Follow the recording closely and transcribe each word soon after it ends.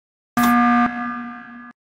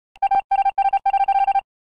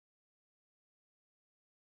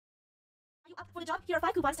For the job, here are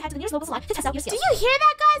 5 coupons to head to the nearest local salon to test out your skills. Do you hear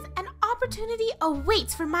that, guys? An opportunity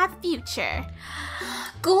awaits for my future.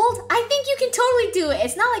 Gold, I think you can totally do it.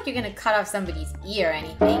 It's not like you're gonna cut off somebody's ear or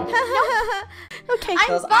anything. Okay.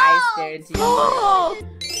 Those eyes stare into you. Oh!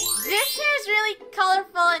 This hair is really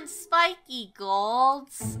colorful and spiky,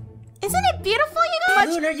 Golds. Isn't it beautiful, you guys?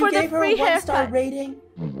 Lunar, for you the gave her free a 1-star haircut. rating?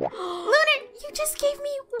 Lunar, you just gave me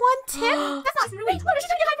 1 tip? That's not rude. Lunar, she's trying to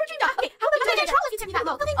get high for Gina. Okay, how I'm about gonna trouble if you tip me that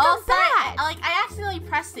low. Nothing Oh, sorry. bad. I accidentally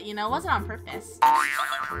pressed it, you know? It wasn't on purpose.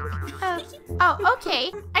 Oh,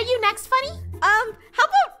 okay. Are you next, Funny? How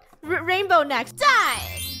about rainbow next? Done.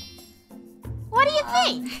 What do you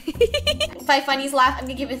think? If I funnies laugh, I'm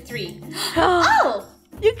gonna give it 3. Oh!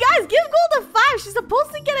 You guys, give Gold a 5. She's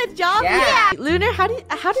supposed to get a job. Yeah. Lunar, how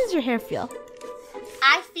does your hair feel?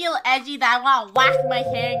 I feel edgy that I want to whack my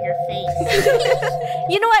hair in your face.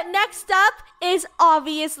 You know what? Next up is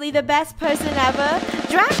obviously the best person ever.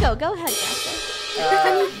 Draco, go ahead, Draco.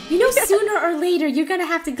 Funny, you know sooner or later you're gonna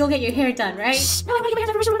have to go get your hair done, right? No, I want to get my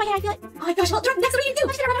hair done. I want my hair. I feel it. Oh my gosh, well, next, what do you do? I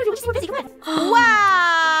just gotta remember to do. We're busy. Come on.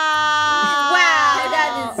 Wow. Wow,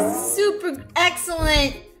 that is super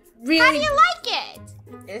excellent. Really? How do you like it?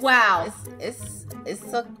 Wow. It's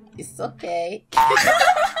okay.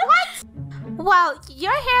 What? Well,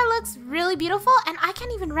 your hair looks really beautiful, and I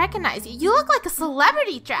can't even recognize you. You look like a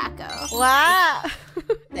celebrity, Draco. Wow.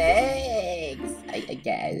 Thanks, I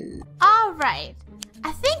guess. All right.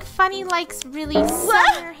 I think Funny likes really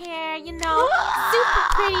summer hair, you know, super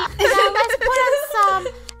pretty. Now let's put on some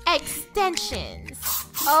extensions.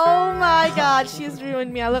 Oh my god, she's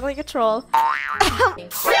ruined me. I look like a troll. Gold, you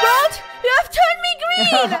have turned me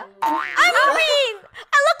green. I'm green.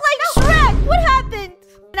 I look like Shrek. What happened?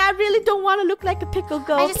 And I really don't want to look like a pickle I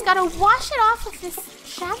goat. just gotta wash it off with this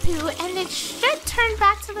shampoo, and it should turn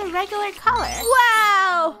back to the regular color.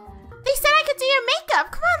 Wow. They said I could do your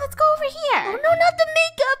makeup.